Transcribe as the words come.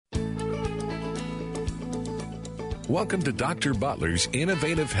Welcome to Dr. Butler's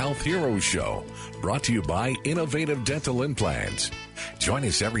Innovative Health Heroes Show, brought to you by Innovative Dental Implants. Join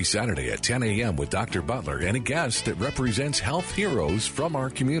us every Saturday at 10 a.m. with Dr. Butler and a guest that represents health heroes from our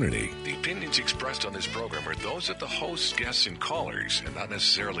community. The opinions expressed on this program are those of the hosts, guests, and callers, and not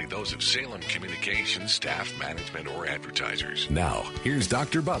necessarily those of Salem Communications, staff, management, or advertisers. Now, here's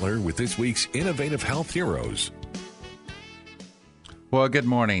Dr. Butler with this week's Innovative Health Heroes. Well, good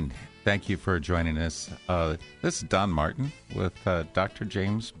morning. Thank you for joining us. This is Don Martin with Dr.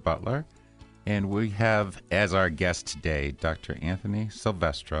 James Butler, and we have as our guest today Dr. Anthony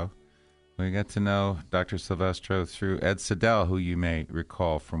Silvestro. We got to know Dr. Silvestro through Ed Siddell, who you may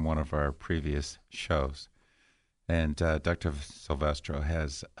recall from one of our previous shows. And Dr. Silvestro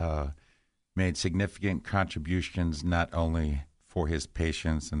has made significant contributions not only for his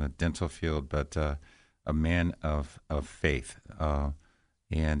patients in the dental field, but a man of faith.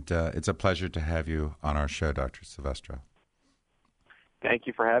 And it's a pleasure to have you on our show, Dr. Silvestro. Thank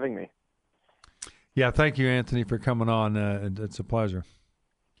you for having me. Yeah, thank you, Anthony, for coming on. It's a pleasure.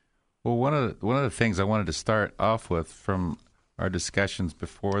 Well, one of the things I wanted to start off with from our discussions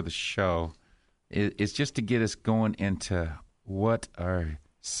before the show is just to get us going into what are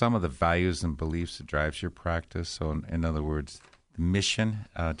some of the values and beliefs that drives your practice. So, in other words, the mission,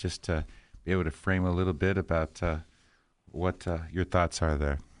 just to be able to frame a little bit about what your thoughts are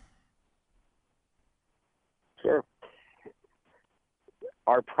there. Sure.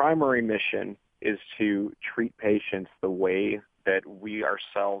 Our primary mission is to treat patients the way that we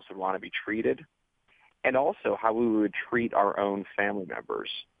ourselves would want to be treated, and also how we would treat our own family members.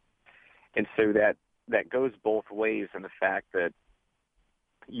 And so that goes both ways in the fact that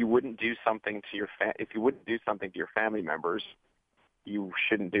you wouldn't do something to if you wouldn't do something to your family members, you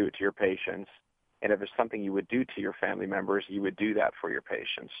shouldn't do it to your patients. And if there's something you would do to your family members, you would do that for your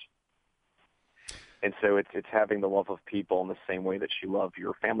patients. And so it's having the love of people in the same way that you love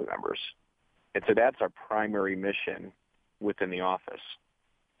your family members. And so that's our primary mission within the office.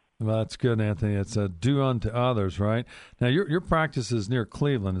 Well, that's good, Anthony. It's a do unto others, right? Now, your practice is near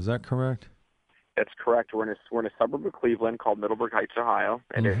Cleveland. Is that correct? That's correct. We're in a suburb of Cleveland called Middleburg Heights, Ohio,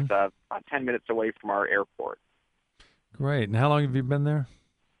 and it's about 10 minutes away from our airport. Great. And how long have you been there?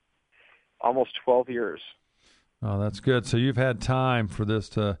 Almost 12 years. Oh, that's good. So you've had time for this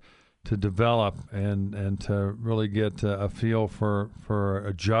to develop and to really get a feel for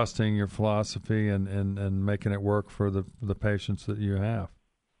adjusting your philosophy and making it work for the patients that you have.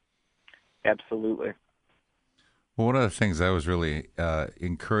 Absolutely. Well, one of the things I was really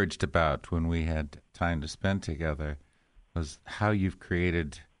encouraged about when we had time to spend together was how you've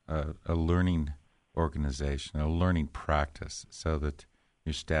created a learning organization, a learning practice, so that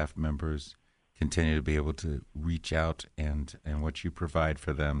your staff members continue to be able to reach out and what you provide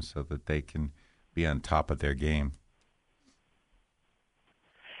for them so that they can be on top of their game.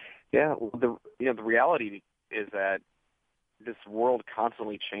 Yeah, the reality is that this world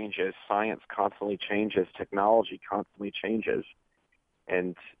constantly changes, science constantly changes, technology constantly changes.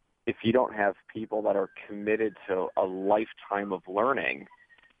 And if you don't have people that are committed to a lifetime of learning,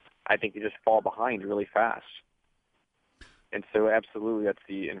 I think you just fall behind really fast. And so absolutely that's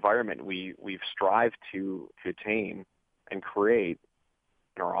the environment we've strived to attain and create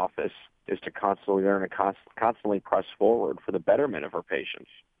in our office, is to constantly learn and constantly press forward for the betterment of our patients.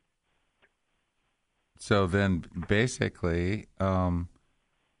 So then basically,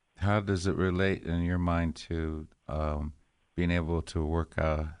 how does it relate in your mind to being able to work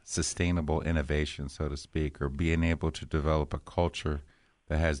sustainable innovation, so to speak, or being able to develop a culture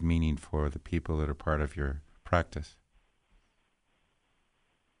that has meaning for the people that are part of your practice?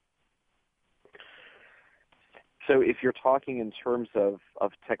 So if you're talking in terms of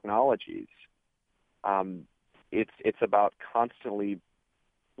technologies, it's about constantly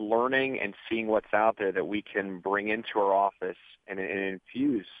learning and seeing what's out there that we can bring into our office and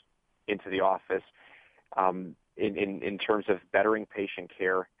infuse into the office in terms of bettering patient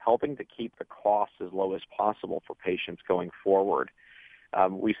care, helping to keep the costs as low as possible for patients going forward.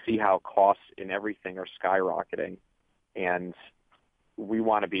 We see how costs in everything are skyrocketing, and we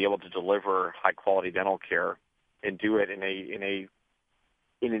want to be able to deliver high-quality dental care and do it in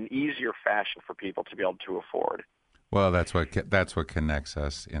an easier fashion for people to be able to afford. Well, that's what connects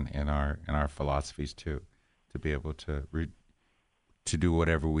us in our philosophies too, to be able to do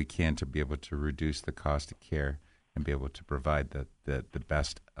whatever we can to be able to reduce the cost of care and be able to provide the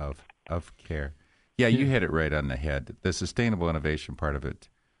best of care. Yeah, you hit it right on the head. The sustainable innovation part of it,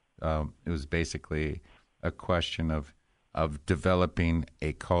 it was basically a question of developing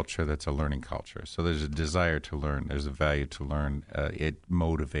a culture that's a learning culture. So there's a desire to learn. There's a value to learn. It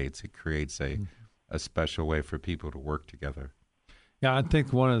motivates. It creates a a special way for people to work together. Yeah, I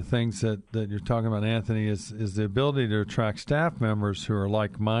think one of the things that you're talking about, Anthony, is the ability to attract staff members who are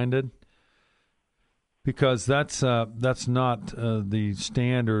like-minded, because that's not the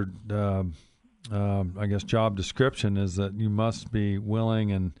standard, I guess, job description, is that you must be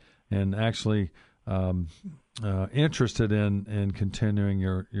willing and actually interested in continuing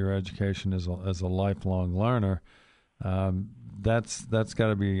your education as a lifelong learner. That's got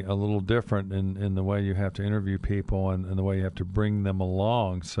to be a little different in the way you have to interview people and the way you have to bring them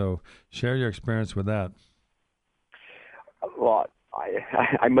along. So share your experience with that. Well,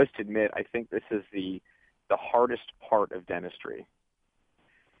 I must admit, I think this is the hardest part of dentistry.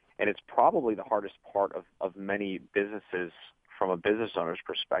 And it's probably the hardest part of many businesses from a business owner's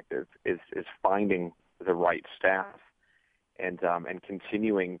perspective is finding the right staff and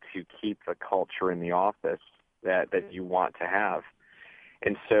continuing to keep the culture in the office that you want to have.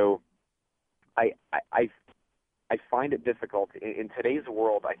 And so I find it difficult. In today's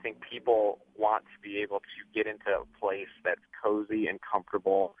world, I think people want to be able to get into a place that's cozy and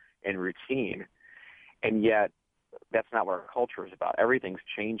comfortable and routine. And yet that's not what our culture is about. Everything's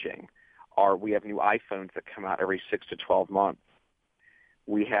changing. We have new iPhones that come out every 6 to 12 months.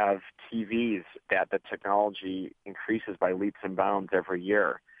 We have TVs that the technology increases by leaps and bounds every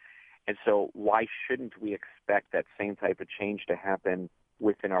year. And so why shouldn't we expect that same type of change to happen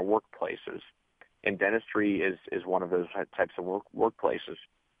within our workplaces? And dentistry is one of those types of workplaces.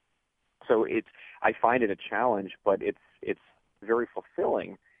 So I find it a challenge, but it's very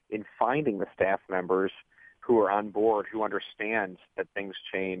fulfilling in finding the staff members who are on board, who understand that things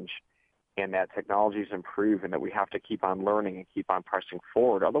change and that technologies improve and that we have to keep on learning and keep on pressing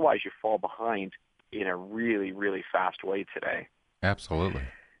forward. Otherwise, you fall behind in a really, really fast way today. Absolutely.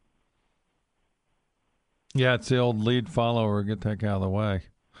 Yeah, it's the old lead follower, get that out of the way.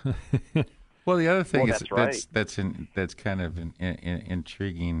 Well, the other thing that's that's kind of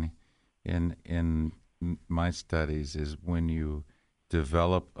intriguing in my studies is when you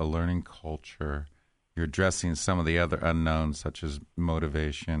develop a learning culture, you're addressing some of the other unknowns, such as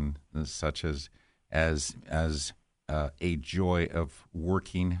motivation, such as a joy of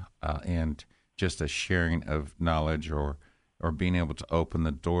working and just a sharing of knowledge or being able to open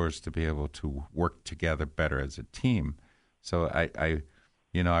the doors to be able to work together better as a team. So I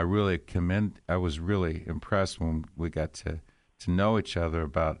really I was really impressed when we got to know each other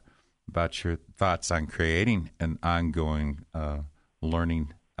about your thoughts on creating an ongoing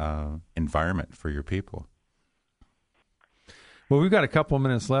learning environment for your people. Well, we've got a couple of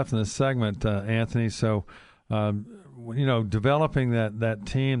minutes left in this segment, Anthony. So, developing that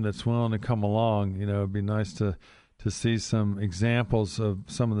team that's willing to come along, it'd be nice to see some examples of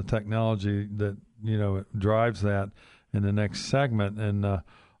some of the technology that, drives that in the next segment. And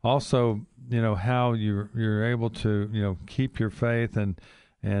also, how you're able to, keep your faith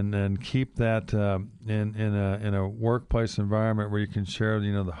and keep that in a workplace environment where you can share,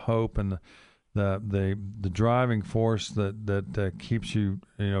 the hope and the driving force that keeps you,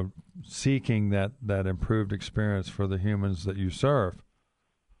 seeking that improved experience for the humans that you serve.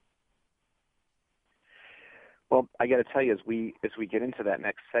 Well, I got to tell you, as we get into that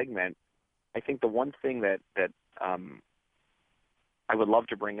next segment, I think the one thing that I would love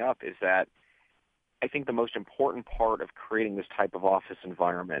to bring up is that I think the most important part of creating this type of office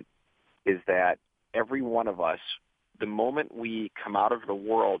environment is that every one of us, the moment we come out of the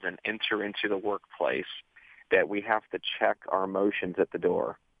world and enter into the workplace, that we have to check our emotions at the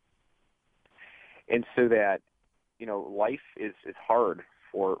door. And so that, life is hard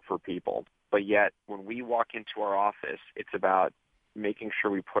for people. But yet, when we walk into our office, it's about making sure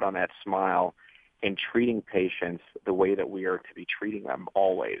we put on that smile and treating patients the way that we are to be treating them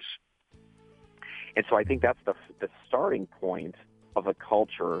always. And so I think that's the starting point of a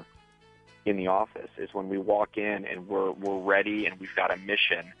culture in the office, is when we walk in and we're ready and we've got a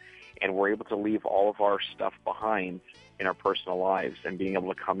mission and we're able to leave all of our stuff behind in our personal lives and being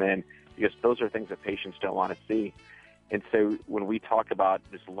able to come in, because those are things that patients don't want to see. And so when we talk about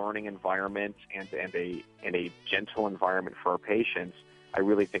this learning environment and a gentle environment for our patients, I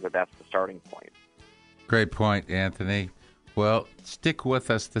really think that that's the starting point. Great point, Anthony. Well, stick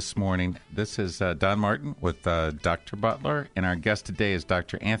with us this morning. This is Don Martin with Dr. Butler, and our guest today is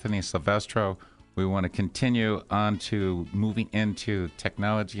Dr. Anthony Silvestro. We want to continue on to moving into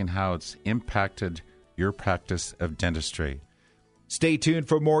technology and how it's impacted your practice of dentistry. Stay tuned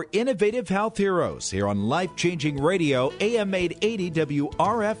for more innovative health heroes here on Life-Changing Radio, AM 880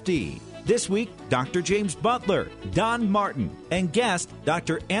 WRFD. This week, Dr. James Butler, Don Martin, and guest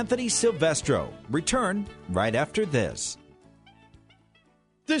Dr. Anthony Silvestro. Return right after this.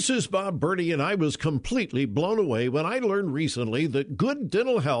 This is Bob Birdie, and I was completely blown away when I learned recently that good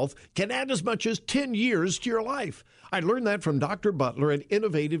dental health can add as much as 10 years to your life. I learned that from Dr. Butler at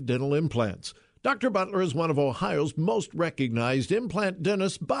Innovative Dental Implants. Dr. Butler is one of Ohio's most recognized implant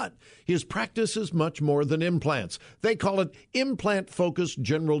dentists, but his practice is much more than implants. They call it implant-focused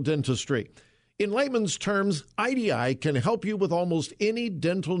general dentistry. In layman's terms, IDI can help you with almost any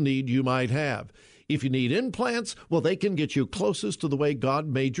dental need you might have. If you need implants, well, they can get you closest to the way God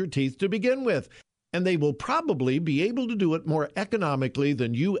made your teeth to begin with. And they will probably be able to do it more economically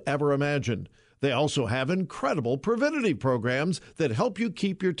than you ever imagined. They also have incredible preventative programs that help you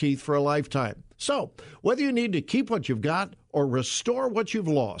keep your teeth for a lifetime. So, whether you need to keep what you've got or restore what you've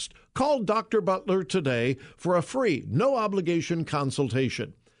lost, call Dr. Butler today for a free, no-obligation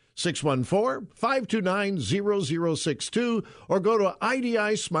consultation. 614-529-0062 or go to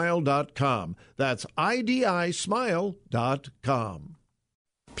idismile.com. That's idismile.com.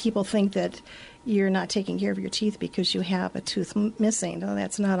 People think that you're not taking care of your teeth because you have a tooth missing. No,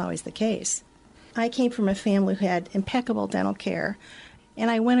 that's not always the case. I came from a family who had impeccable dental care,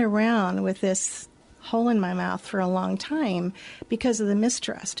 and I went around with this hole in my mouth for a long time because of the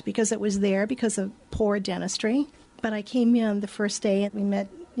mistrust, because it was there because of poor dentistry. But I came in the first day and we met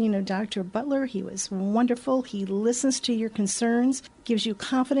Dr. Butler. He was wonderful. He listens to your concerns, gives you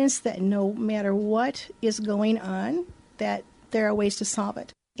confidence that no matter what is going on, that there are ways to solve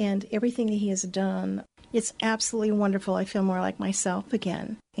it. And everything that he has done, it's absolutely wonderful. I feel more like myself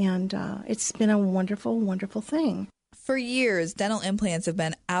again. And it's been a wonderful, wonderful thing. For years, dental implants have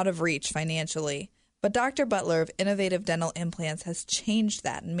been out of reach financially. But Dr. Butler of Innovative Dental Implants has changed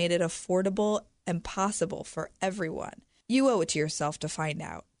that and made it affordable and possible for everyone. You owe it to yourself to find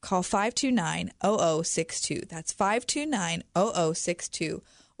out. Call 529-0062. That's 529-0062.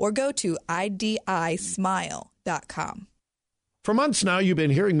 Or go to idismile.com. For months now, you've been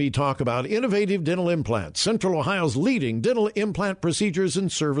hearing me talk about Innovative Dental Implants, Central Ohio's leading dental implant procedures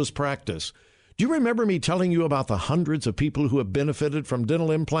and service practice. Do you remember me telling you about the hundreds of people who have benefited from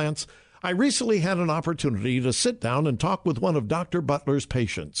dental implants? I recently had an opportunity to sit down and talk with one of Dr. Butler's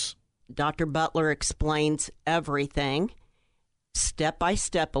patients. Dr. Butler explains everything, step by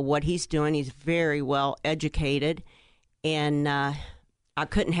step of what he's doing. He's very well educated, and I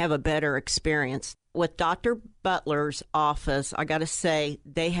couldn't have a better experience. With Dr. Butler's office, I got to say,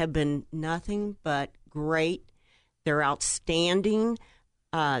 they have been nothing but great. They're outstanding.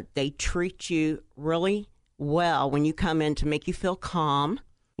 They treat you really well when you come in to make you feel calm.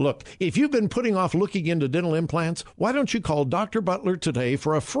 Look, if you've been putting off looking into dental implants, why don't you call Dr. Butler today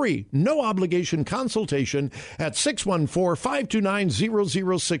for a free, no-obligation consultation at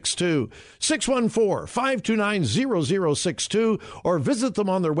 614-529-0062, 614-529-0062, or visit them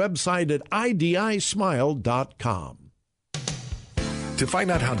on their website at idismile.com. To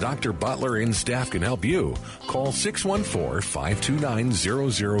find out how Dr. Butler and staff can help you, call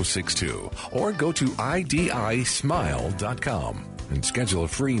 614-529-0062 or go to idismile.com and schedule a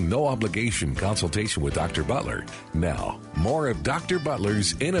free, no-obligation consultation with Dr. Butler. Now, more of Dr.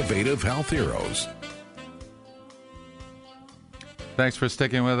 Butler's Innovative Health Heroes. Thanks for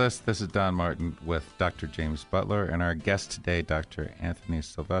sticking with us. This is Don Martin with Dr. James Butler and our guest today, Dr. Anthony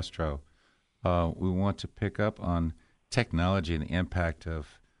Silvestro. We want to pick up on technology and the impact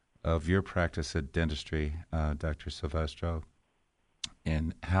of your practice at dentistry, Dr. Silvestro,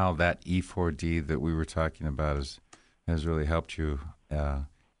 and how that E4D that we were talking about has really helped you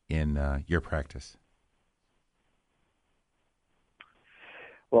in your practice.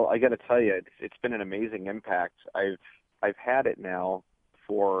 Well, I got to tell you, it's been an amazing impact. I've had it now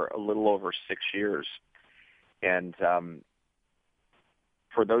for a little over 6 years, and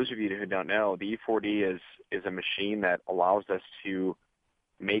for those of you who don't know, the E4D is a machine that allows us to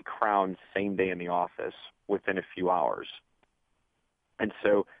make crowns same day in the office within a few hours. And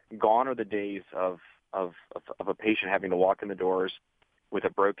so gone are the days of a patient having to walk in the doors with a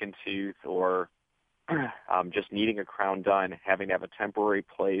broken tooth or just needing a crown done, having to have a temporary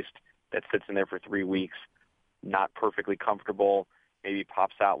placed that sits in there for 3 weeks, not perfectly comfortable, maybe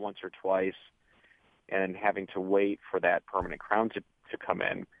pops out once or twice, and having to wait for that permanent crown to come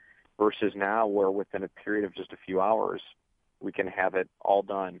in, versus now where within a period of just a few hours, we can have it all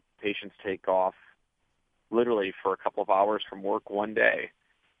done. Patients take off literally for a couple of hours from work one day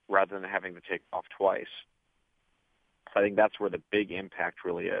rather than having to take off twice. So I think that's where the big impact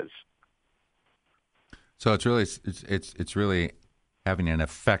really is. So it's really having an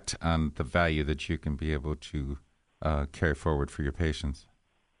effect on the value that you can be able to carry forward for your patients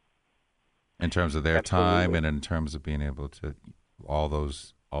in terms of their time and in terms of being able to all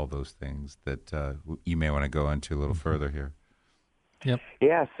those things that you may want to go into a little further here. Yep.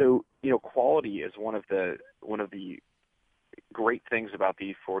 Yeah, so quality is one of the great things about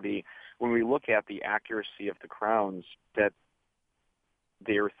the E4D. When we look at the accuracy of the crowns, that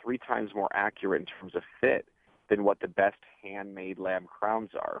they are 3 times more accurate in terms of fit than what the best handmade lab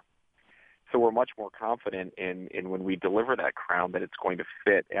crowns are. So we're much more confident in when we deliver that crown that it's going to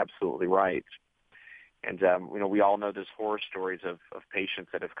fit absolutely right. And we all know those horror stories of patients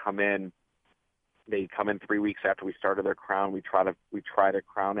that have come in. They come in 3 weeks after we started their crown. We try to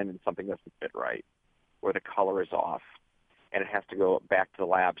crown in, and something doesn't fit right, or the color is off, and it has to go back to the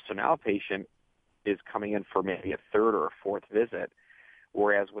lab. So now a patient is coming in for maybe a 3rd or a 4th visit,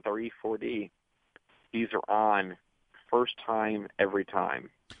 whereas with our E4D, these are on first time every time.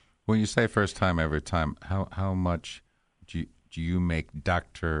 When you say first time every time, how much do you make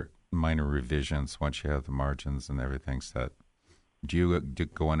doctor minor revisions once you have the margins and everything set? Do you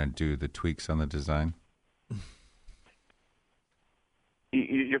go in and do the tweaks on the design?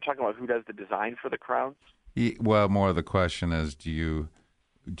 You're talking about who does the design for the crowns? Well, more of the question is, do you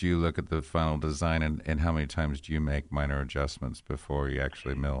look at the final design and how many times do you make minor adjustments before you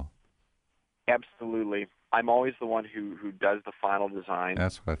actually mill? Absolutely. I'm always the one who does the final design.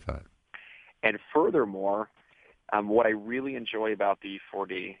 That's what I thought. And furthermore, what I really enjoy about the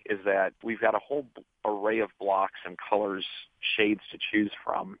E4D is that we've got a whole array of blocks and colors, shades to choose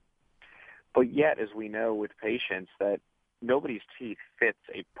from. But yet, as we know with patients, that nobody's teeth fits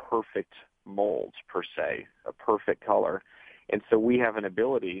a perfect mold, per se, a perfect color. And so we have an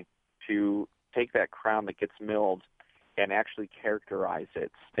ability to take that crown that gets milled and actually characterize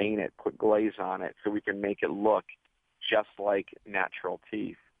it, stain it, put glaze on it, so we can make it look just like natural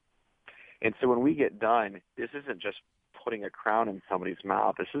teeth. And so when we get done, this isn't just putting a crown in somebody's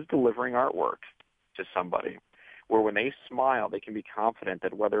mouth. This is delivering artwork to somebody, where when they smile, they can be confident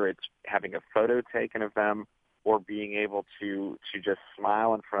that whether it's having a photo taken of them or being able to just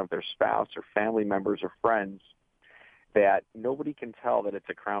smile in front of their spouse or family members or friends, that nobody can tell that it's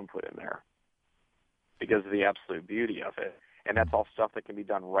a crown put in there because of the absolute beauty of it. And that's all stuff that can be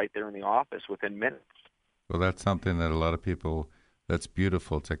done right there in the office within minutes. Well, that's something that a lot of people, that's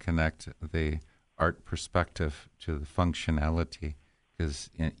beautiful, to connect the art perspective to the functionality, because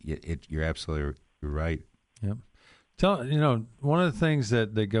you're absolutely right. Yep. One of the things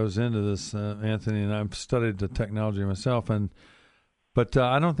that goes into this, Anthony, and I've studied the technology myself, but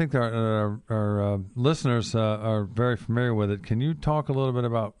I don't think our listeners are very familiar with it. Can you talk a little bit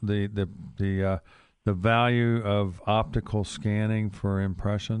about the value of optical scanning for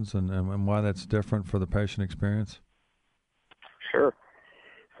impressions and why that's different for the patient experience? Sure.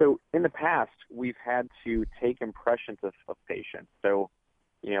 So in the past, we've had to take impressions of patients. So,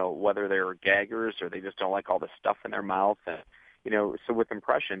 whether they're gaggers or they just don't like all the stuff in their mouth. And, so with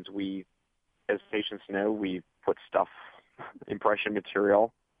impressions, we, as patients know, we put impression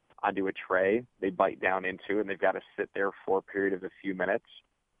material onto a tray. They bite down into it, and they've got to sit there for a period of a few minutes.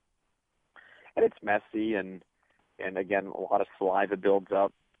 And it's messy, and again, a lot of saliva builds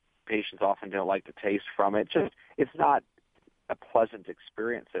up. Patients often don't like the taste from it. It's not a pleasant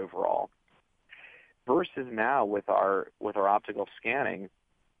experience overall. Versus now with our optical scanning,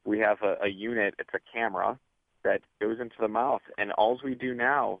 we have a unit, it's a camera that goes into the mouth, and all we do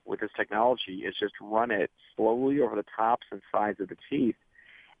now with this technology is just run it slowly over the tops and sides of the teeth,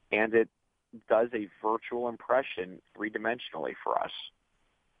 and it does a virtual impression 3-dimensionally for us.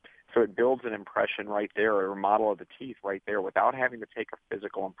 So it builds an impression right there, or a model of the teeth right there, without having to take a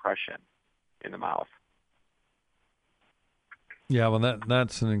physical impression in the mouth. Yeah, well,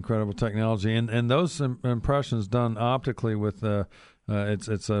 that's an incredible technology, and those impressions done optically with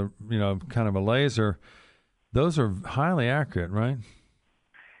it's a kind of a laser. Those are highly accurate, right?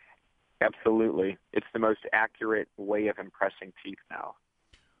 Absolutely, it's the most accurate way of impressing teeth now.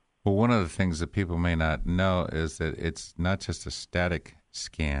 Well, one of the things that people may not know is that it's not just a static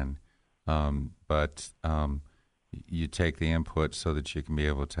scan, but you take the input so that you can be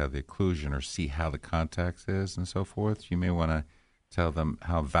able to have the occlusion or see how the contact is and so forth. You may want to tell them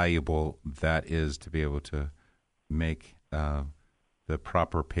how valuable that is to be able to make the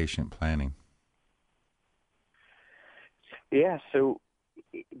proper patient planning. Yeah, so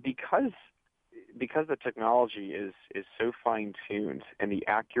because the technology is so fine-tuned and the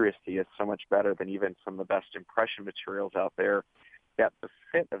accuracy is so much better than even some of the best impression materials out there, that the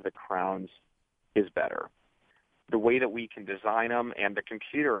fit of the crowns is better. The way that we can design them, and the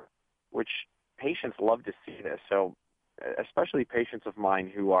computer, which patients love to see this. So especially patients of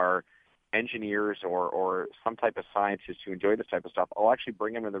mine who are engineers or some type of scientists who enjoy this type of stuff, I'll actually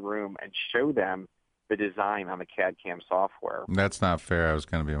bring them in the room and show them the design on the CAD/CAM software. That's not fair. I was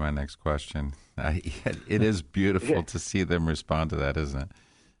going to be my next question. It is beautiful to see them respond to that, isn't it?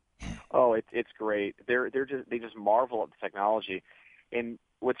 Oh, it's great. They just marvel at the technology. And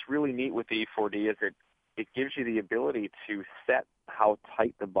what's really neat with the E4D is it gives you the ability to set how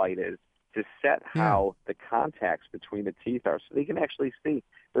tight the bite is, to set how the contacts between the teeth are, so they can actually see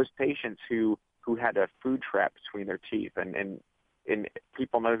those patients who had a food trap between their teeth, and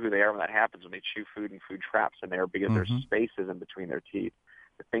people know who they are when that happens, when they chew food and food traps in there because there's spaces in between their teeth.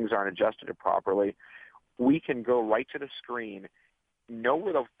 If things aren't adjusted properly, we can go right to the screen, know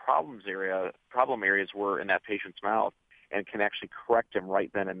where the problem areas were in that patient's mouth, and can actually correct them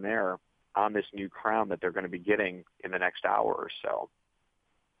right then and there on this new crown that they're going to be getting in the next hour or so.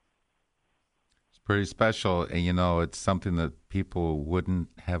 It's pretty special, and it's something that people wouldn't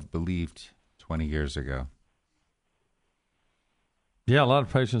have believed 20 years ago. Yeah, a lot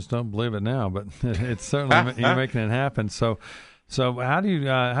of patients don't believe it now, but it's certainly you're making it happen. So how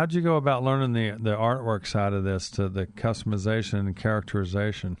did you go about learning the artwork side of this, to the customization and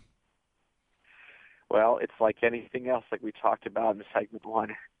characterization? Well, it's like anything else, like we talked about in segment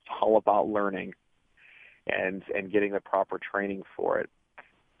 1. It's all about learning and getting the proper training for it.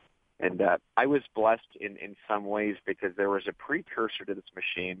 And I was blessed in some ways because there was a precursor to this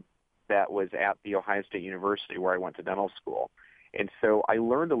machine that was at The Ohio State University where I went to dental school. And so I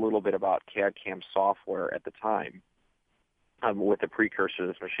learned a little bit about CAD/CAM software at the time with the precursor to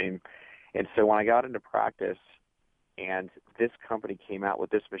this machine. And so when I got into practice and this company came out with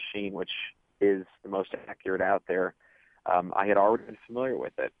this machine, which is the most accurate out there, I had already been familiar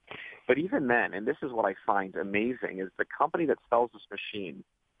with it. But even then, and this is what I find amazing, is the company that sells this machine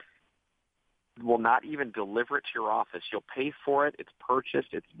will not even deliver it to your office. You'll pay for it, it's purchased,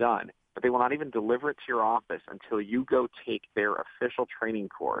 it's done. But they will not even deliver it to your office until you go take their official training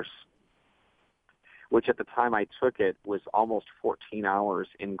course, which at the time I took it was almost 14 hours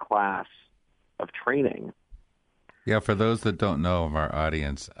in class of training. Yeah, for those that don't know of our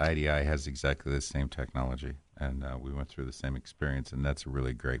audience, IDI has exactly the same technology, and we went through the same experience, and that's a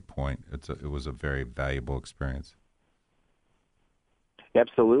really great point. It was a very valuable experience.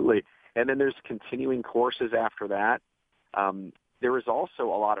 Absolutely. And then there's continuing courses after that. There is also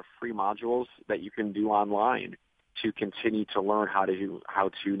a lot of free modules that you can do online to continue to learn how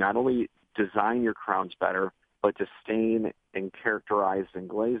to not only design your crowns better, but to stain and characterize and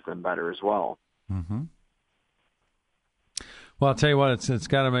glaze them better as well. Mm-hmm. Well, I'll tell you what, it's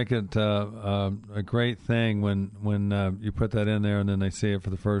got to make it a great thing when you put that in there and then they see it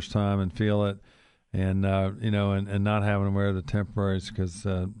for the first time and feel it, and and not having to wear the temporaries because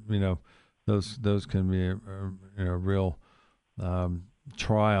those can be a real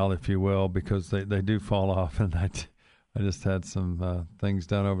trial, if you will, because they do fall off. And I just had some things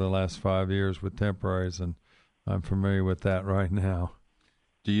done over the last 5 years with temporaries, and I'm familiar with that right now.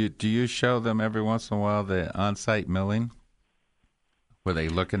 Do you show them every once in a while the on-site milling? Where they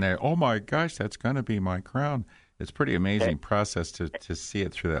look in there, oh my gosh, that's going to be my crown. It's a pretty amazing process to see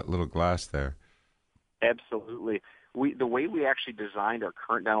it through that little glass there. Absolutely. The way we actually designed our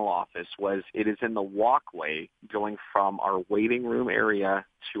current dental office was it is in the walkway going from our waiting room area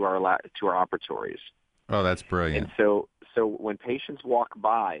to our operatories. Oh, that's brilliant. And so when patients walk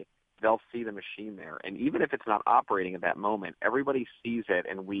by, they'll see the machine there. And even if it's not operating at that moment, everybody sees it,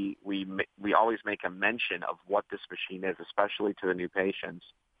 and we always make a mention of what this machine is, especially to the new patients.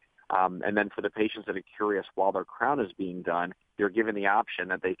 And then for the patients that are curious while their crown is being done, they're given the option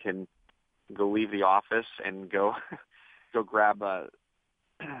that they can go leave the office and go grab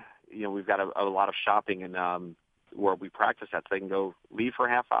we've got a lot of shopping and where we practice at, so they can go leave for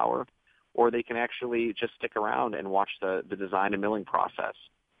a half hour, or they can actually just stick around and watch the design and milling process.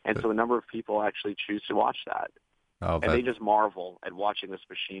 And so a number of people actually choose to watch that. And they just marvel at watching this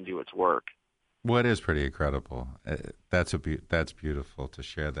machine do its work. Well, it is pretty incredible. That's beautiful to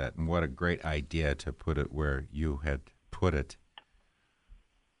share that. And what a great idea to put it where you had put it.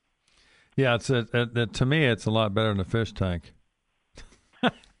 Yeah, to me, it's a lot better than a fish tank.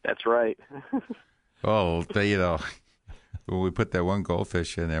 That's right. Oh, when we put that one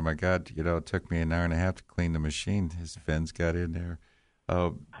goldfish in there, my God, it took me an hour and a half to clean the machine. His fins got in there.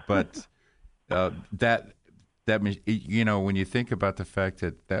 But that when you think about the fact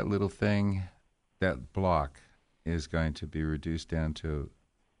that little thing, that block is going to be reduced down to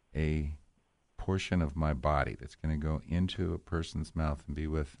a portion of my body that's going to go into a person's mouth and be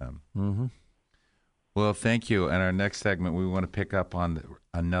with them. Mm-hmm. Well, thank you. In our next segment, we want to pick up on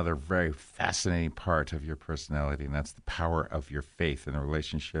another very fascinating part of your personality, and that's the power of your faith in a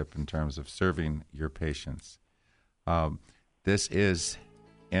relationship in terms of serving your patients. This is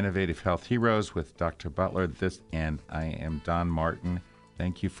Innovative Health Heroes with Dr. Butler. And I am Don Martin.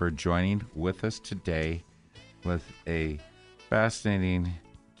 Thank you for joining with us today with a fascinating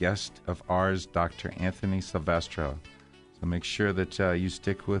guest of ours, Dr. Anthony Silvestro. So make sure that you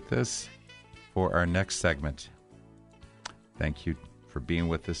stick with us for our next segment. Thank you for being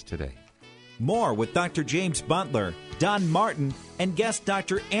with us today. More with Dr. James Butler, Don Martin, and guest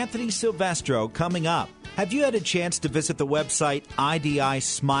Dr. Anthony Silvestro coming up. Have you had a chance to visit the website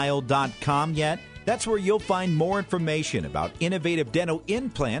idismile.com yet? That's where you'll find more information about innovative dental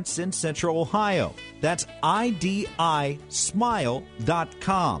implants in Central Ohio. That's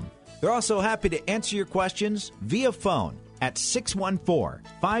idismile.com. They're also happy to answer your questions via phone at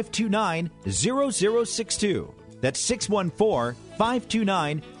 614-529-0062. That's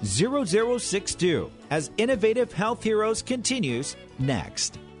 614-529-0062. As Innovative Health Heroes continues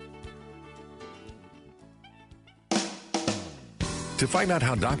next. To find out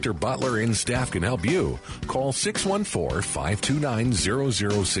how Dr. Butler and staff can help you, call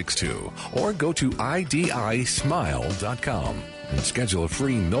 614-529-0062 or go to idismile.com and schedule a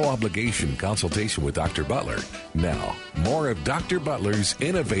free, no-obligation consultation with Dr. Butler. Now, more of Dr. Butler's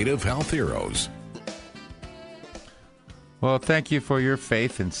Innovative Health Heroes. Well, thank you for your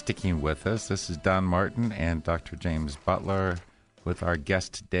faith in sticking with us. This is Don Martin and Dr. James Butler with our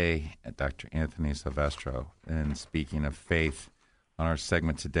guest today, Dr. Anthony Silvestro. And speaking of faith, on our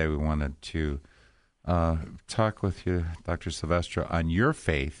segment today, we wanted to talk with you, Dr. Silvestro, on your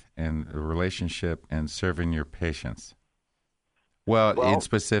faith and the relationship and serving your patients. Well, and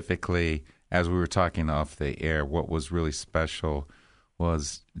specifically, as we were talking off the air, what was really special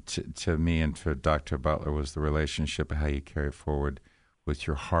was to me and to Dr. Butler was the relationship, how you carry it forward with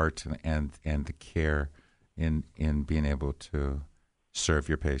your heart and the care in being able to serve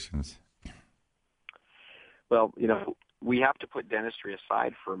your patients. Well, we have to put dentistry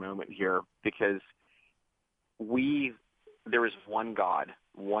aside for a moment here because there is one God,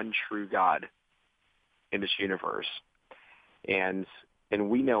 one true God in this universe. And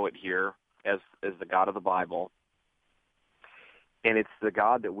we know it here as the God of the Bible. And it's the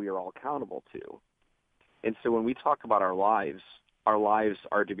God that we are all accountable to. And so when we talk about our lives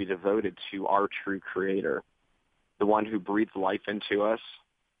are to be devoted to our true Creator, the one who breathed life into us,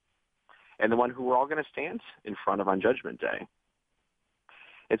 and the one who we're all going to stand in front of on Judgment Day.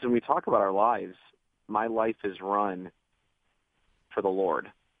 And so when we talk about our lives, my life is run for the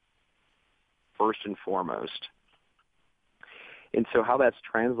Lord, first and foremost. And so how that's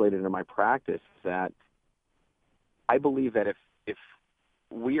translated into my practice is that I believe that if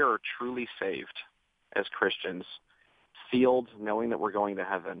we are truly saved as Christians, sealed, knowing that we're going to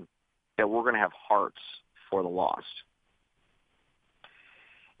heaven, that we're going to have hearts for the lost.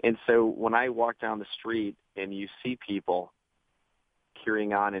 And so when I walk down the street and you see people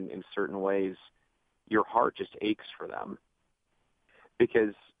carrying on in certain ways, your heart just aches for them.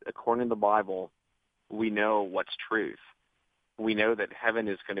 Because according to the Bible, we know what's truth. We know that heaven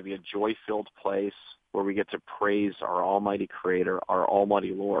is going to be a joy-filled place where we get to praise our almighty Creator, our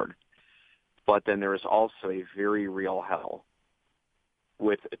almighty Lord. But then there is also a very real hell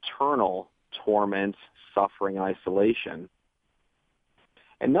with eternal torment, suffering, and isolation.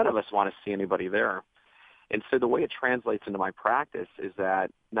 And none of us want to see anybody there. And so the way it translates into my practice is that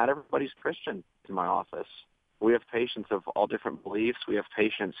not everybody's Christian in my office. We have patients of all different beliefs. We have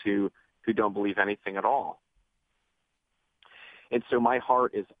patients who don't believe anything at all. And so my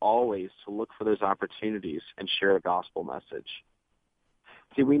heart is always to look for those opportunities and share the gospel message.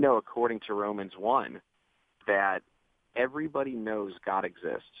 See, we know according to Romans 1 that everybody knows God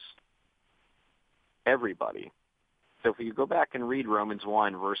exists. Everybody. So if you go back and read Romans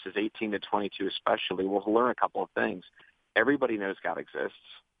 1, verses 18 to 22 especially, we'll learn a couple of things. Everybody knows God exists.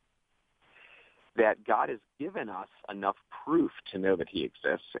 That God has given us enough proof to know that he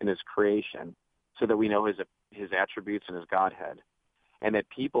exists in his creation so that we know his attributes and his Godhead. And that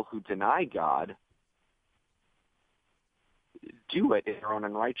people who deny God do it in their own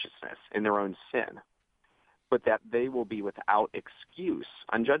unrighteousness, in their own sin, but that they will be without excuse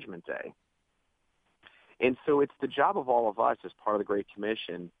on Judgment Day. And so it's the job of all of us as part of the Great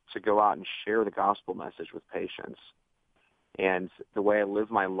Commission to go out and share the gospel message with patients. And the way I live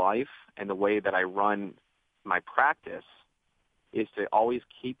my life and the way that I run my practice is to always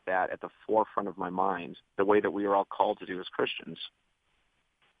keep that at the forefront of my mind, the way that we are all called to do as Christians.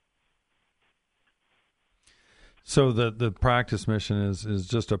 So the practice mission is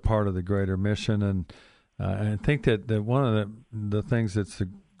just a part of the greater mission, and I think that one of the things that's a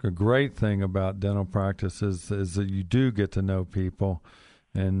great thing about dental practice is that you do get to know people,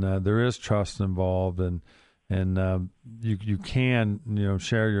 and there is trust involved, and you can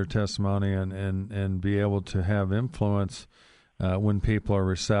share your testimony and be able to have influence when people are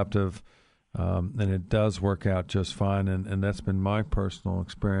receptive, and it does work out just fine. And that's been my personal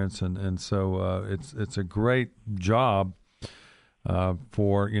experience. And so it's a great job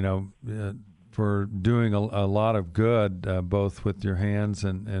for doing a lot of good, both with your hands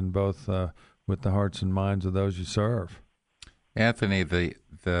and both with the hearts and minds of those you serve. Anthony,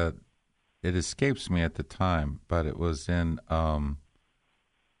 it escapes me at the time, but it was in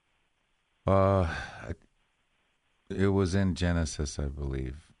Genesis, I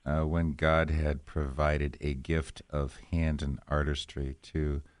believe, when God had provided a gift of hand and artistry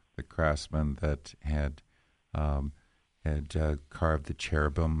to the craftsman that had carved the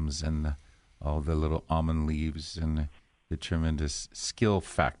cherubims and all the little almond leaves and the tremendous skill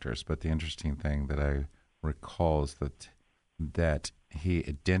factors. But the interesting thing that I recall is that he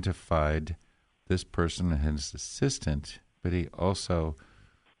identified this person and his assistant, but he also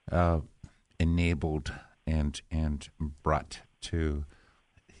enabled and brought to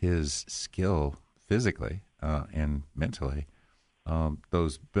his skill physically and mentally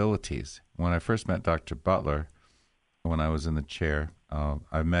those abilities. When I first met Dr. Butler, when I was in the chair,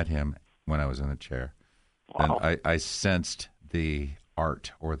 I met him when I was in the chair. Wow. And I sensed the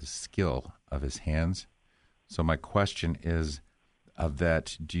art or the skill of his hands. So my question is,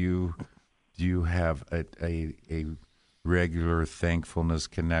 do you have a regular thankfulness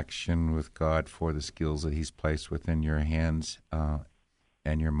connection with God for the skills that He's placed within your hands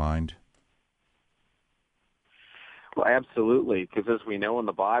and your mind? Well, absolutely, because as we know in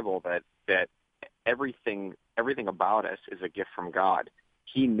the Bible that everything about us is a gift from God.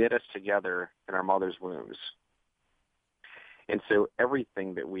 He knit us together in our mother's wombs. And so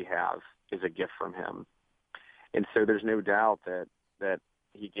everything that we have is a gift from Him. And so there's no doubt that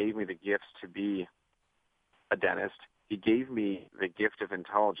He gave me the gifts to be a dentist. He gave me the gift of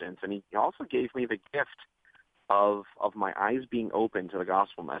intelligence, and He also gave me the gift of my eyes being open to the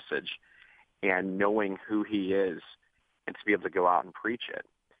gospel message and knowing who He is and to be able to go out and preach it.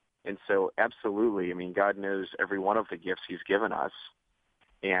 And so absolutely, I mean, God knows every one of the gifts He's given us,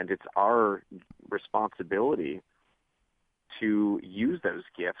 and it's our responsibility to use those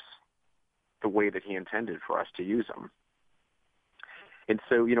gifts the way that He intended for us to use them. And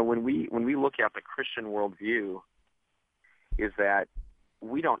so, when we look at the Christian worldview, is that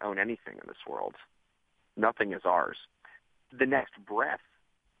we don't own anything in this world. Nothing is ours. The next breath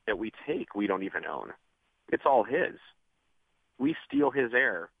that we take, we don't even own. It's all His. We steal His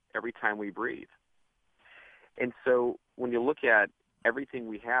air every time we breathe. And so when you look at everything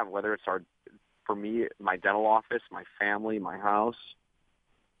we have, whether it's for me, my dental office, my family, my house,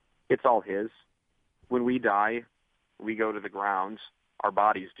 it's all His. When we die, we go to the ground. Our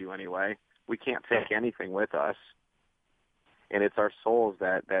bodies do anyway. We can't take anything with us. And it's our souls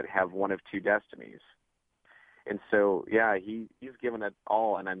that have one of two destinies. And so, yeah, He's given it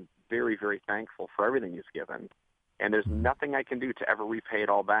all, and I'm very, very thankful for everything He's given. And there's nothing I can do to ever repay it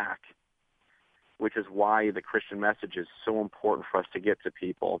all back, which is why the Christian message is so important for us to get to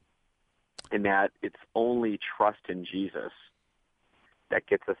people, in that it's only trust in Jesus that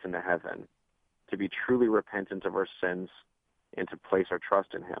gets us into heaven, to be truly repentant of our sins and to place our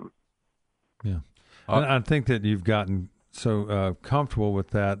trust in Him. Yeah. I think that you've gotten so comfortable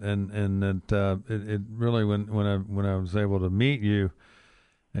with that, and that it really, when I was able to meet you,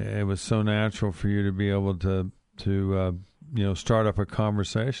 it was so natural for you to be able to start up a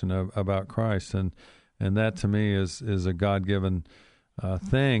conversation about Christ, and that to me is a God-given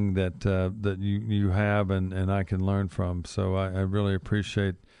thing that you have and I can learn from. So I really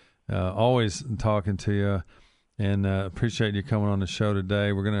appreciate always talking to you, and appreciate you coming on the show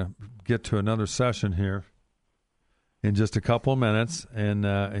today. We're going to get to another session here in just a couple of minutes, and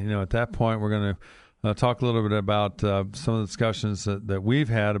at that point we're going to talk a little bit about some of the discussions that we've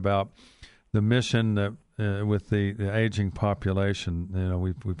had about the mission that with the aging population.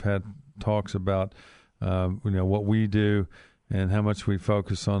 We've had talks about what we do and how much we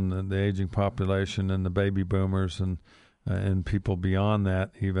focus on the aging population and the baby boomers and people beyond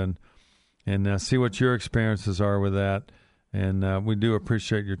that even, and see what your experiences are with that. And we do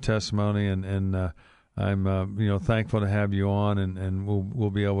appreciate your testimony, and I'm thankful to have you on, and we'll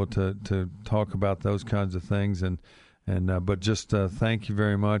be able to talk about those kinds of things. But just thank you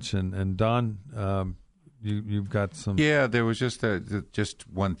very much. And Don, you've got some. Yeah, there was just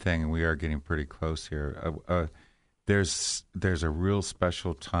one thing, and we are getting pretty close here. There's a real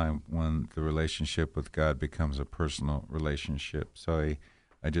special time when the relationship with God becomes a personal relationship. So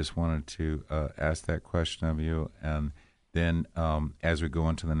I just wanted to ask that question of you, and then as we go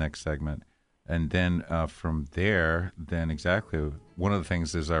into the next segment, And then from there, then exactly, one of the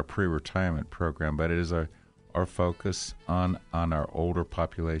things is our pre-retirement program, but it is our focus on our older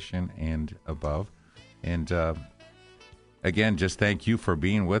population and above. And again, just thank you for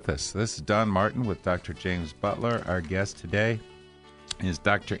being with us. This is Don Martin with Dr. James Butler. Our guest today is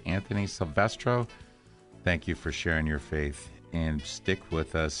Dr. Anthony Silvestro. Thank you for sharing your faith, and stick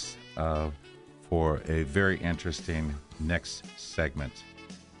with us for a very interesting next segment.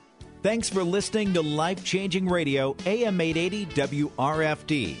 Thanks for listening to Life Changing Radio, AM 880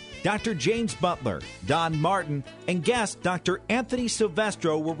 WRFD. Dr. James Butler, Don Martin, and guest Dr. Anthony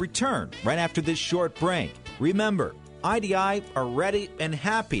Silvestro will return right after this short break. Remember, IDI are ready and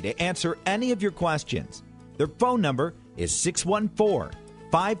happy to answer any of your questions. Their phone number is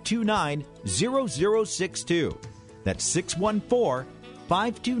 614-529-0062. That's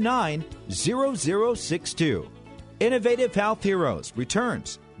 614-529-0062. Innovative Health Heroes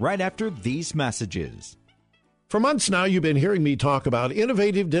returns right after these messages. For months now, you've been hearing me talk about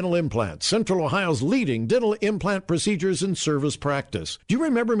Innovative Dental Implants, Central Ohio's leading dental implant procedures and service practice. Do you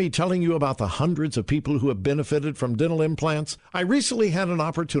remember me telling you about the hundreds of people who have benefited from dental implants? I recently had an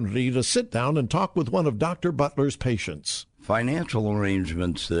opportunity to sit down and talk with one of Dr. Butler's patients. Financial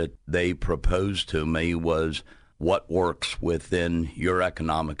arrangements that they proposed to me was what works within your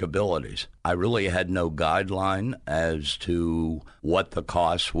economic abilities. I really had no guideline as to what the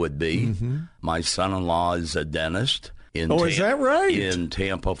cost would be. Mm-hmm. My son-in-law is a dentist is that right? In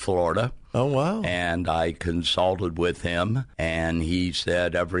Tampa, Florida. Oh, wow. And I consulted with him, and he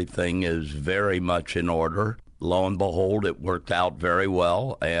said everything is very much in order. Lo and behold, it worked out very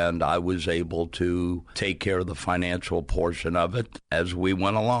well, and I was able to take care of the financial portion of it as we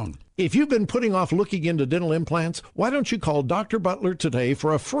went along. If you've been putting off looking into dental implants, why don't you call Dr. Butler today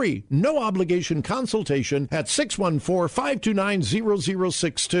for a free, no-obligation consultation at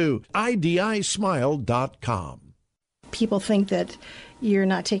 614-529-0062, idismile.com. People think that you're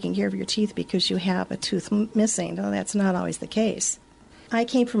not taking care of your teeth because you have a tooth missing. No, that's not always the case. I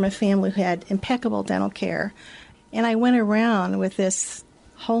came from a family who had impeccable dental care, and I went around with this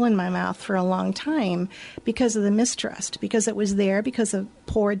hole in my mouth for a long time because of the mistrust, because it was there, because of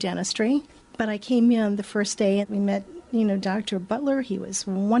poor dentistry. But I came in the first day and we met, Dr. Butler. He was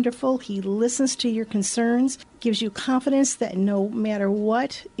wonderful. He listens to your concerns, gives you confidence that no matter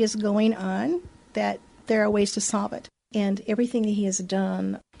what is going on, that there are ways to solve it. And everything that he has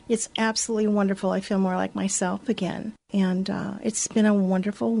done, it's absolutely wonderful. I feel more like myself again. And it's been a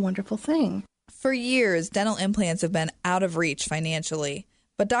wonderful, wonderful thing. For years, dental implants have been out of reach financially.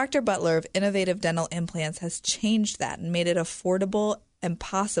 But Dr. Butler of Innovative Dental Implants has changed that and made it affordable and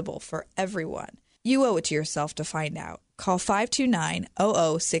possible for everyone. You owe it to yourself to find out. Call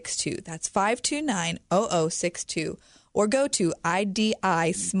 529-0062. That's 529-0062. Or go to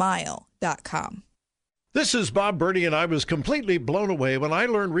idismile.com. This is Bob Birdie, and I was completely blown away when I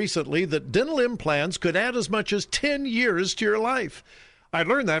learned recently that dental implants could add as much as 10 years to your life. I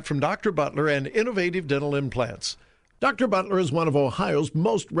learned that from Dr. Butler and Innovative Dental Implants. Dr. Butler is one of Ohio's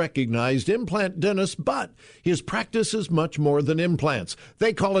most recognized implant dentists, but his practice is much more than implants.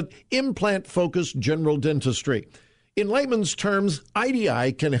 They call it implant-focused general dentistry. In layman's terms,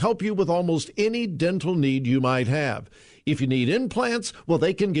 IDI can help you with almost any dental need you might have. If you need implants, well,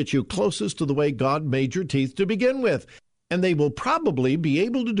 they can get you closest to the way God made your teeth to begin with. And they will probably be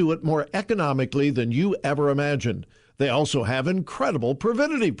able to do it more economically than you ever imagined. They also have incredible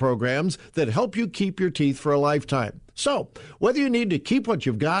preventative programs that help you keep your teeth for a lifetime. So, whether you need to keep what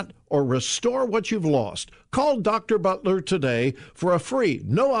you've got or restore what you've lost, call Dr. Butler today for a free,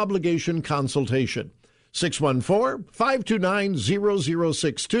 no-obligation consultation.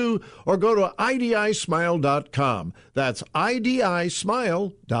 614-529-0062 or go to idismile.com. That's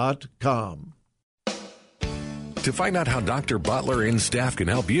idismile.com. To find out how Dr. Butler and staff can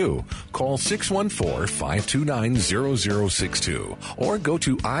help you, call 614-529-0062 or go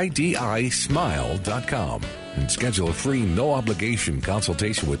to idismile.com and schedule a free, no-obligation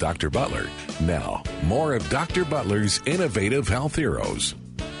consultation with Dr. Butler. Now, more of Dr. Butler's Innovative Health Heroes.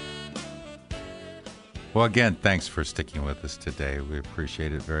 Well, again, thanks for sticking with us today. We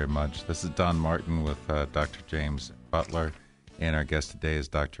appreciate it very much. This is Don Martin with Dr. James Butler, and our guest today is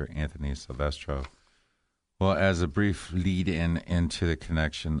Dr. Anthony Silvestro. Well, as a brief lead-in into the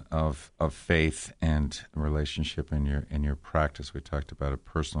connection of faith and relationship in your practice, we talked about a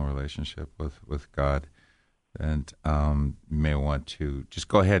personal relationship with God, and you may want to just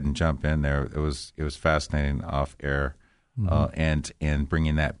go ahead and jump in there. It was fascinating off air, and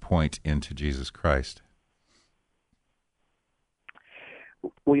bringing that point into Jesus Christ.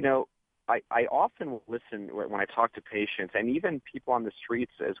 Well, I often will listen when I talk to patients and even people on the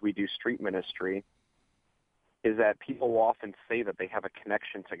streets as we do street ministry, is that people will often say that they have a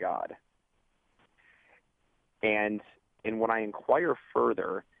connection to God. And when I inquire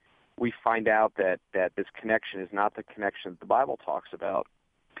further, we find out that this connection is not the connection that the Bible talks about.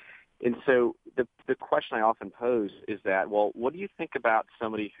 And so the question I often pose is that, well, what do you think about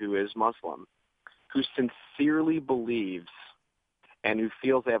somebody who is Muslim, who sincerely believes and who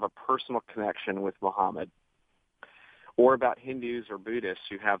feels they have a personal connection with Muhammad? Or about Hindus or Buddhists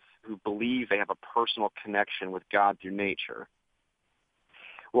who believe they have a personal connection with God through nature?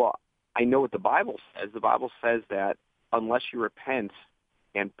 Well, I know what the Bible says. The Bible says that unless you repent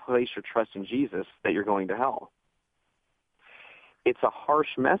and place your trust in Jesus, that you're going to hell. It's a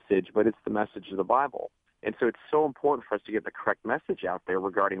harsh message, but it's the message of the Bible. And so it's so important for us to get the correct message out there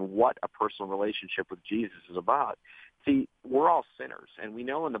regarding what a personal relationship with Jesus is about. See, we're all sinners, and we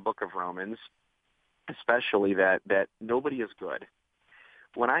know in the book of Romans, especially, that nobody is good.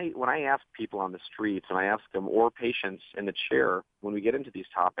 When I ask people on the streets, and I ask them, or patients in the chair, when we get into these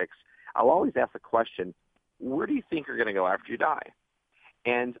topics, I'll always ask the question, where do you think you're going to go after you die?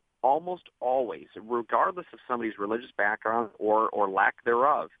 And almost always, regardless of somebody's religious background or lack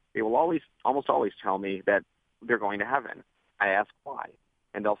thereof, they will almost always tell me that they're going to heaven. I ask why.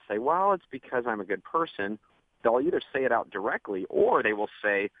 And they'll say, well, it's because I'm a good person. They'll either say it out directly, or they will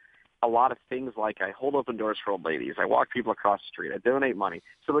say a lot of things like, I hold open doors for old ladies, I walk people across the street, I donate money.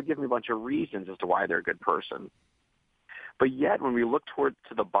 So they'll give me a bunch of reasons as to why they're a good person. But yet, when we look toward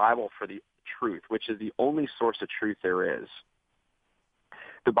to the Bible for the truth, which is the only source of truth there is,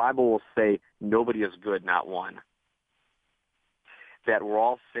 the Bible will say nobody is good, not one. That we're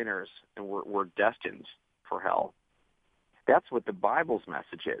all sinners and we're destined for hell. That's what the Bible's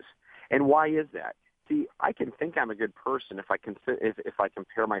message is. And why is that? See, I can think I'm a good person if I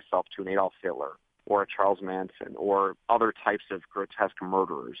compare myself to an Adolf Hitler or a Charles Manson or other types of grotesque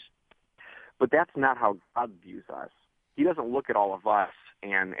murderers. But that's not how God views us. He doesn't look at all of us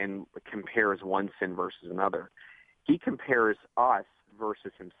and compares one sin versus another. He compares us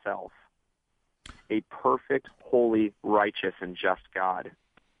versus himself, a perfect, holy, righteous, and just God.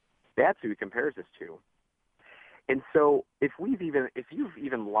 That's who he compares us to. And so if you've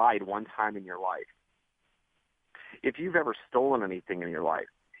even lied one time in your life, if you've ever stolen anything in your life,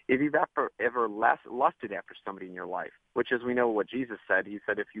 if you've ever lusted after somebody in your life, which, as we know what Jesus said, he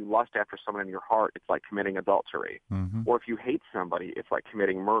said, if you lust after someone in your heart, it's like committing adultery. Mm-hmm. Or if you hate somebody, it's like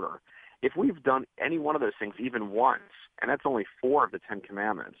committing murder. If we've done any one of those things even once, and that's only 4 of the 10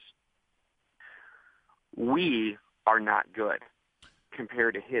 commandments, we are not good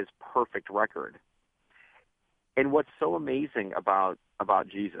compared to his perfect record. And what's so amazing about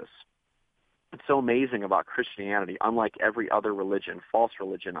Jesus, what's so amazing about Christianity, unlike every other religion, false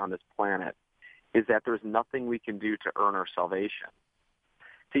religion on this planet, is that there's nothing we can do to earn our salvation.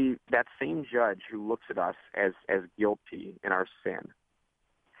 See, that same judge who looks at us as guilty in our sin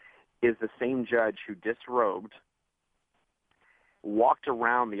is the same judge who disrobed, walked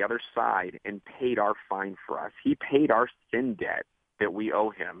around the other side, and paid our fine for us. He paid our sin debt that we owe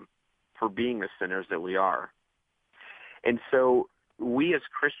him for being the sinners that we are. And so we as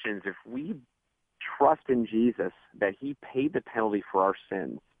Christians, if we trust in Jesus that he paid the penalty for our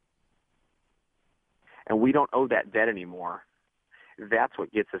sins, and we don't owe that debt anymore, that's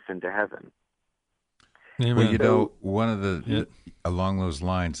what gets us into heaven. Amen. Well, one of the along those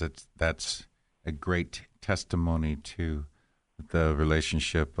lines, that's a great testimony to the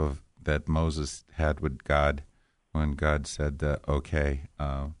relationship that Moses had with God, when God said that, okay,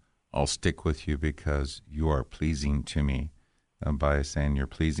 I'll stick with you because you are pleasing to me. By saying you're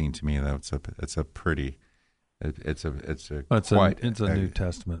pleasing to me, it's a New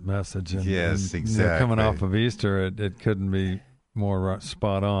Testament message. And, yes, and, exactly. Coming off of Easter, it couldn't be more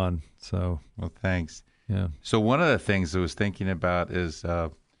spot on. So, well, thanks. Yeah. So one of the things I was thinking about is,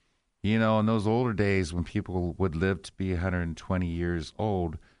 in those older days when people would live to be 120 years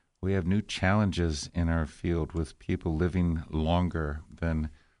old, we have new challenges in our field with people living longer than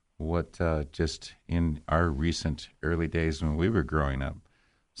what just in our recent early days when we were growing up.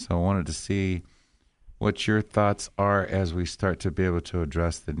 So I wanted to see what your thoughts are as we start to be able to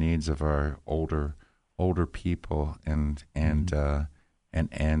address the needs of our older people and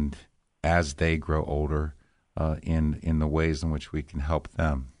as they grow older, in the ways in which we can help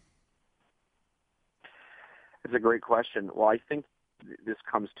them. It's a great question. Well, I think this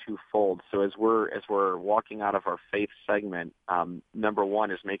comes twofold. So as we're walking out of our faith segment, number one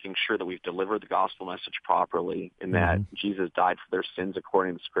is making sure that we've delivered the gospel message properly, in that Jesus died for their sins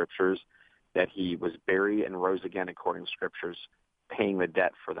according to Scriptures, that he was buried and rose again according to Scriptures, paying the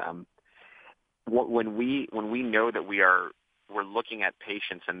debt for them. when we know that we're looking at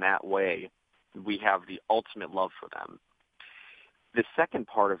patients in that way, we have the ultimate love for them. The second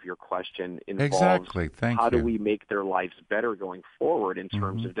part of your question involves how do we make their lives better going forward in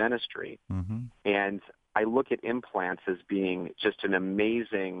terms of dentistry. And I look at implants as being just an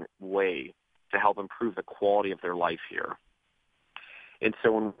amazing way to help improve the quality of their life here. And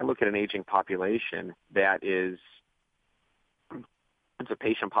so when I look at an aging population it's a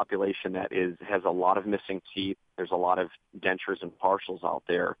patient population that has a lot of missing teeth, there's a lot of dentures and partials out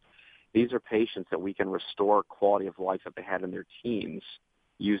there. These are patients that we can restore quality of life that they had in their teens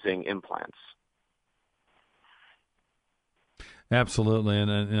using implants. Absolutely,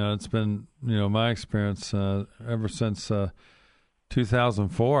 and it's been my experience ever since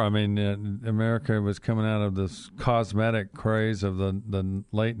 2004. I mean, America was coming out of this cosmetic craze of the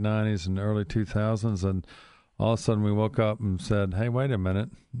late 90s and early 2000s, and all of a sudden we woke up and said, "Hey, wait a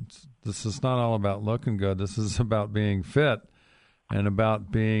minute! This is not all about looking good. This is about being fit." And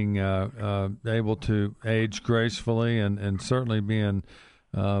about being able to age gracefully and certainly being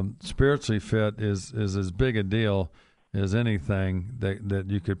spiritually fit is as big a deal as anything that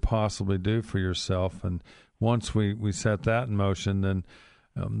you could possibly do for yourself. And once we set that in motion, then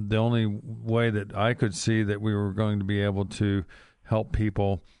the only way that I could see that we were going to be able to help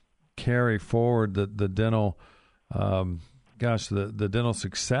people carry forward the dental the dental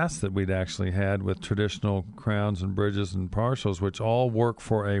success that we'd actually had with traditional crowns and bridges and partials, which all work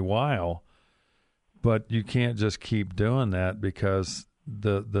for a while, but you can't just keep doing that because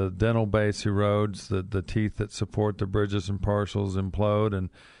the dental base erodes, the teeth that support the bridges and partials implode,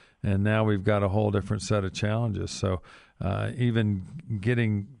 and now we've got a whole different set of challenges. So even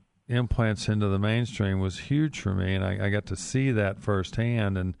getting implants into the mainstream was huge for me, and I got to see that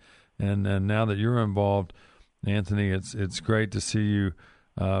firsthand, and now that you're involved, Anthony, it's great to see you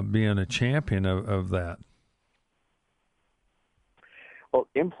being a champion of that. Well,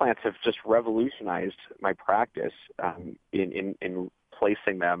 implants have just revolutionized my practice in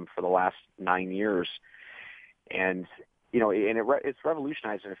placing them for the last 9 years, and it's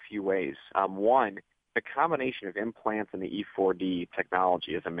revolutionized in a few ways. One, the combination of implants and the E4D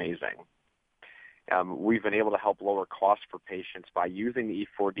technology is amazing. We've been able to help lower costs for patients by using the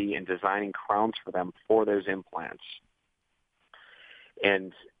E4D and designing crowns for them for those implants.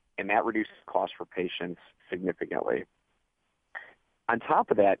 And that reduces costs for patients significantly. On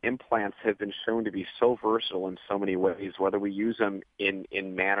top of that, implants have been shown to be so versatile in so many ways, whether we use them in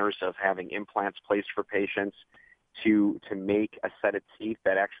manners of having implants placed for patients to make a set of teeth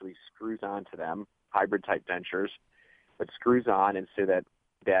that actually screws onto them, hybrid-type dentures, but screws on, and so that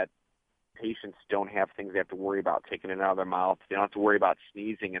patients don't have things they have to worry about taking it out of their mouth. They don't have to worry about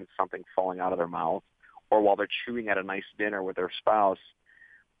sneezing and something falling out of their mouth, or while they're chewing at a nice dinner with their spouse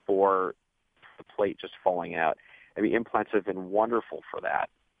for the plate just falling out. I mean, implants have been wonderful for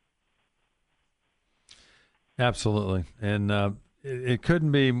that. Absolutely. And it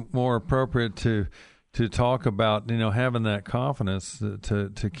couldn't be more appropriate to talk about, having that confidence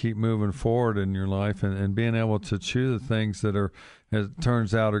to keep moving forward in your life and being able to chew the things that are, as it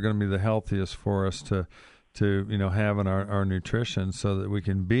turns out, are going to be the healthiest for us to have in our nutrition, so that we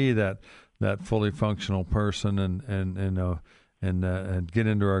can be that fully functional person and get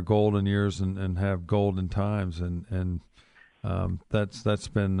into our golden years and have golden times. And that's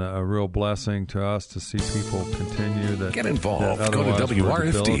been a real blessing to us to see people continue that. Get involved. Go to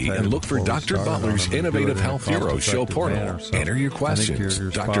WRFD and look for Dr. Butler's Innovative Health Hero Show portal. Enter your questions.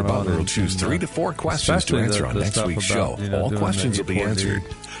 Dr. Butler will choose 3 to 4 questions to answer on next week's show. All questions will be answered.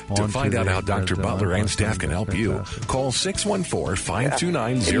 To find out how Dr. Butler and staff can help you, call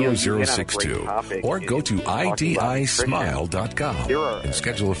 614-529-0062 or go to idismile.com and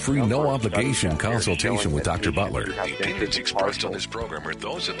schedule a free no-obligation consultation with Dr. Butler. The opinions expressed on this program are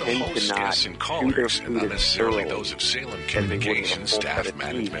those of the host, guests, and callers, and not necessarily those of Salem Communications, staff,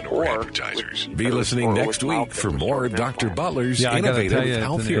 management, or advertisers. Be listening next week for more of Dr. Butler's Innovative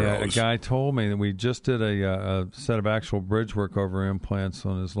Health Heroes. A guy told me that we just did a set of actual bridge work over implants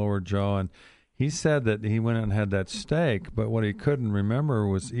on his lower jaw, and he said that he went out and had that steak, but what he couldn't remember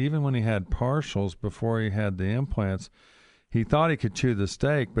was even when he had partials before he had the implants, he thought he could chew the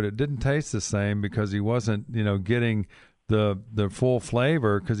steak, but it didn't taste the same because he wasn't, getting the full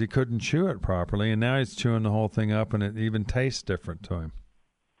flavor because he couldn't chew it properly, and now he's chewing the whole thing up, and it even tastes different to him.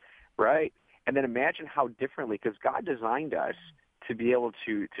 Right, and then imagine how differently, because God designed us to be able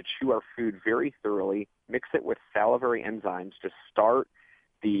to chew our food very thoroughly, mix it with salivary enzymes to start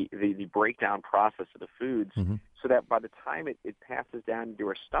the breakdown process of the foods, so that by the time it passes down into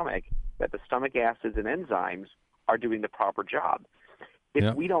our stomach, that the stomach acids and enzymes are doing the proper job.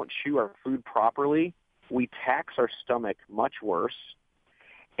 If we don't chew our food properly, we tax our stomach much worse,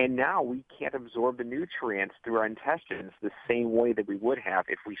 and now we can't absorb the nutrients through our intestines the same way that we would have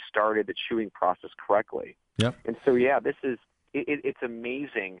if we started the chewing process correctly. Yep. And so, this is it's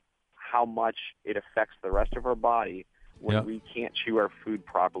amazing how much it affects the rest of our body when we can't chew our food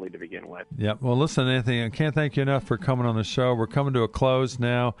properly to begin with. Yeah. Well, listen, Anthony, I can't thank you enough for coming on the show. We're coming to a close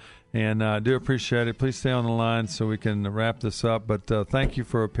now, and I do appreciate it. Please stay on the line so we can wrap this up. But thank you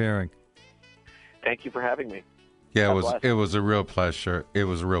for appearing. Thank you for having me. Yeah, it was a real pleasure. It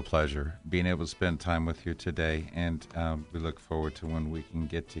was a real pleasure being able to spend time with you today, and we look forward to when we can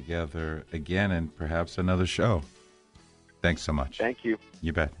get together again and perhaps another show. Thanks so much. Thank you.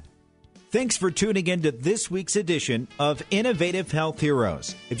 You bet. Thanks for tuning in to this week's edition of Innovative Health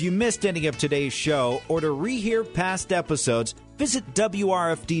Heroes. If you missed any of today's show or to rehear past episodes, visit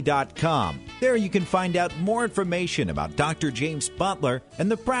WRFD.com. There you can find out more information about Dr. James Butler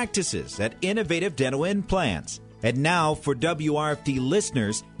and the practices at Innovative Dental Implants. And now, for WRFD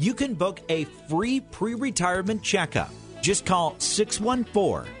listeners, you can book a free pre-retirement checkup. Just call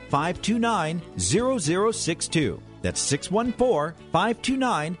 614-529-0062. That's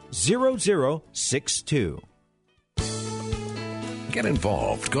 614-529-0062. Get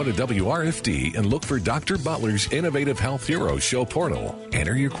involved. Go to WRFD and look for Dr. Butler's Innovative Health Heroes show portal.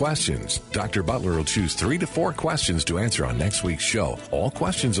 Enter your questions. Dr. Butler will choose 3 to 4 questions to answer on next week's show. All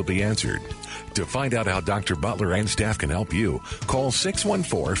questions will be answered. To find out how Dr. Butler and staff can help you, call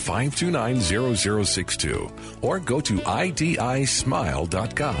 614-529-0062 or go to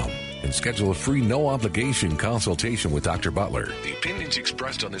idismile.com and schedule a free no-obligation consultation with Dr. Butler. The opinions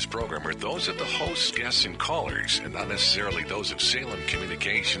expressed on this program are those of the hosts, guests, and callers, and not necessarily those of Salem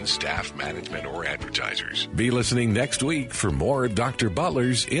Communications, staff, management, or advertisers. Be listening next week for more of Dr.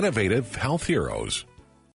 Butler's Innovative Health Heroes.